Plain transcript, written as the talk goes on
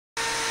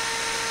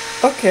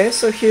Okay,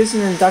 so here's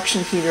an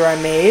induction heater I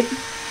made.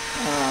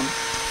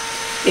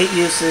 It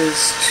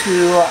uses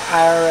two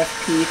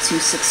IRFP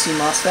 260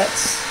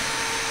 MOSFETs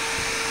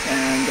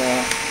and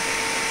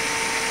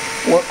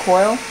work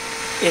coil.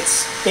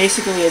 It's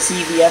basically a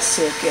ZVS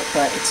circuit,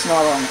 but it's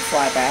not on the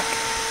flyback.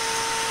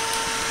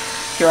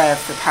 Here I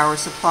have the power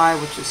supply,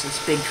 which is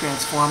this big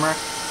transformer.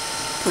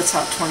 Puts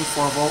out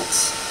 24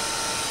 volts.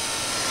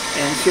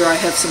 And here I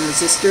have some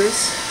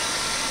resistors.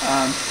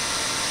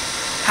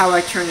 How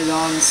I turn it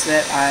on is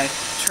that I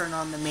turn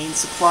on the main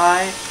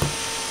supply,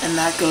 and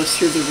that goes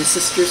through the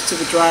resistors to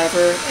the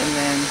driver, and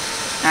then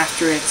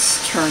after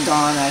it's turned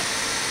on, I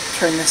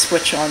turn the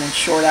switch on and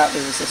short out the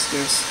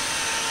resistors.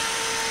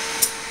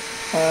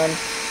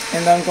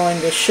 And I'm going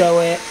to show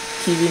it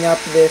heating up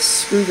this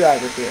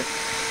screwdriver here.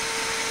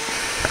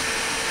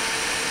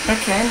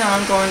 Okay, now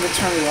I'm going to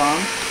turn it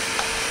on.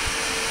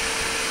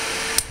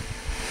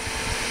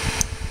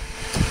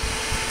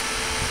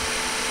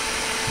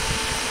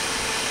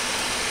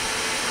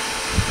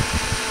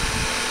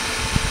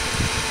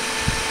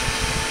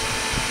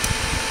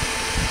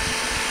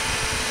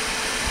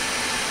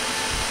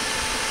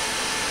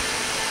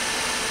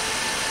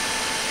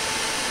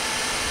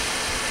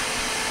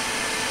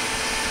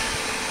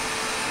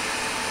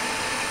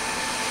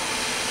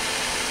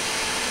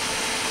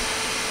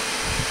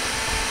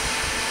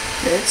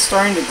 Okay, it's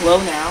starting to glow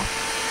now.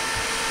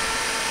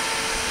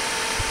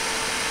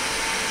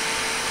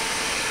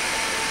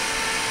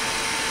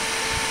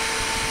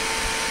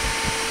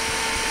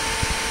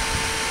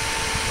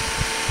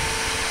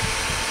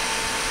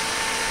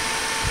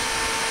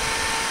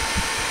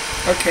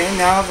 Okay,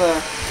 now the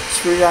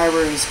screwdriver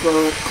is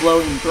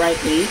glowing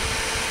brightly.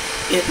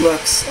 It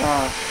looks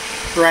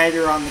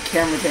brighter on the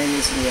camera than it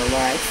is in real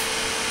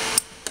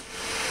life.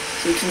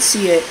 So you can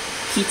see it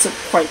heats up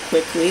quite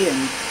quickly,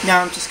 and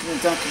now I'm just going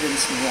to dunk it in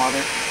some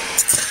water.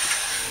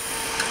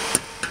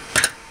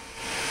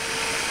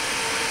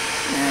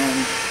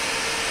 And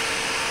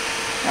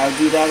I'll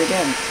do that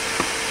again.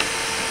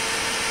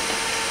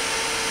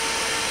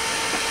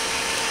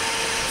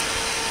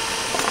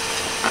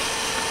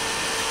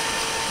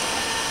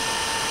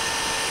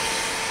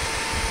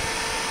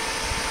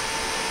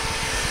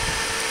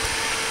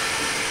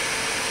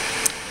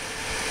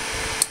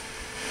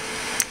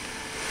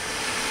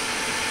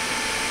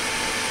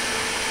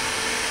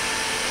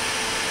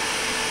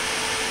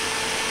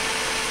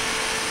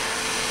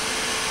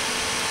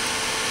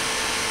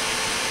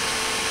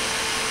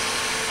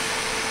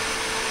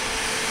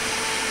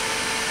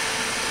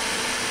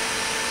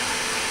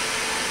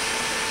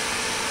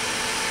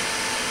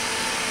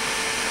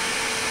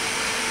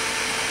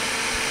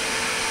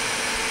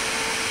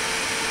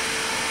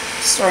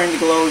 Starting to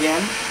glow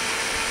again.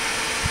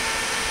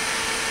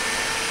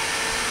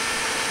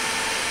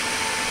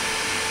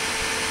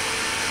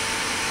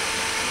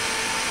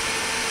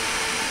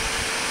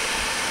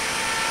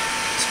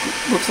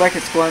 Looks like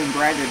it's glowing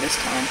brighter this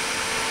time.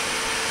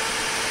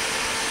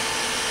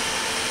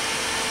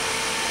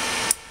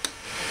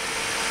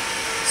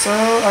 So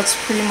that's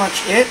pretty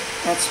much it.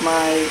 That's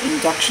my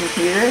induction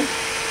heater.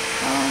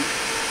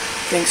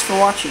 Thanks for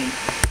watching.